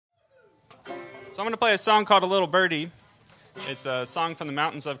So I'm going to play a song called A Little Birdie. It's a song from the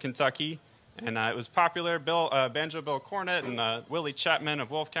mountains of Kentucky, and it was popular. Banjo Bill Cornett and Willie Chapman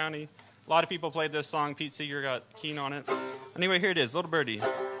of Wolfe County. A lot of people played this song. Pete Seeger got keen on it. Anyway, here it is, Little Birdie.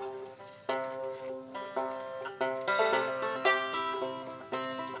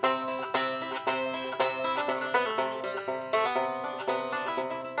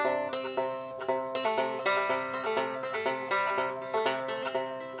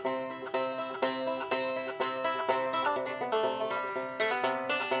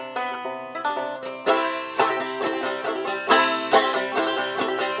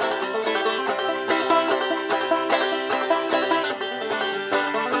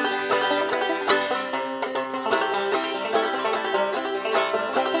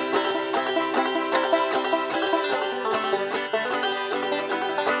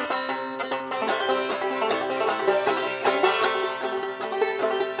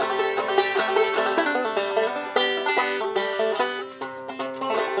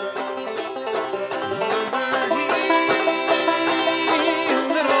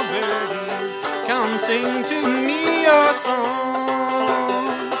 Sing to me your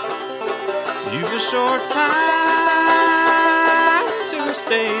song. You've a short time to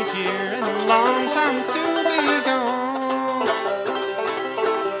stay here and a long time to be gone.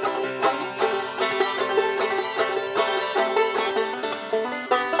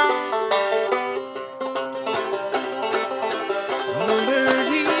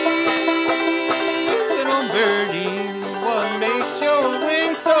 Little birdie, what makes your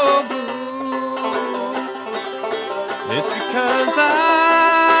wings so blue? It's because I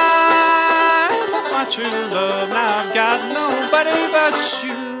lost my true love. Now I've got nobody but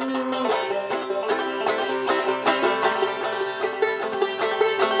you.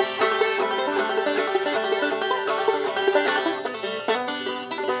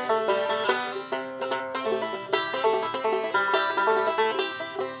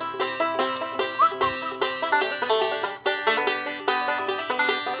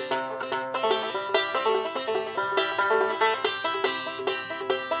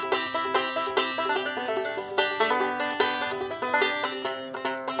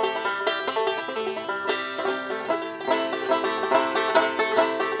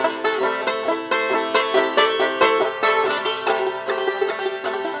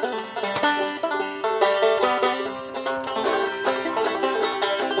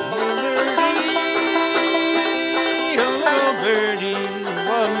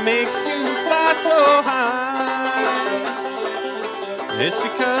 What makes you fly so high? It's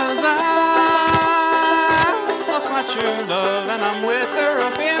because I lost my true love and I'm with her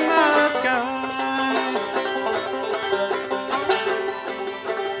up in the sky.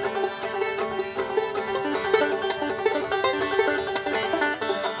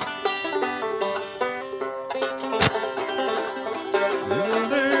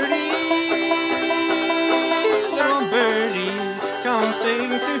 Little birdie, come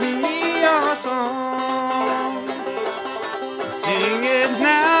sing to me your song. Sing it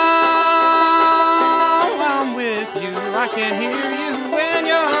now, I'm with you. I can hear you when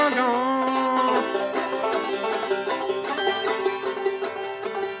you're gone.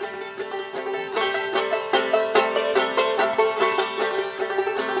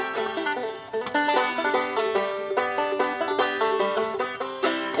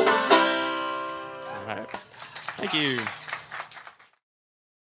 All right. Thank you.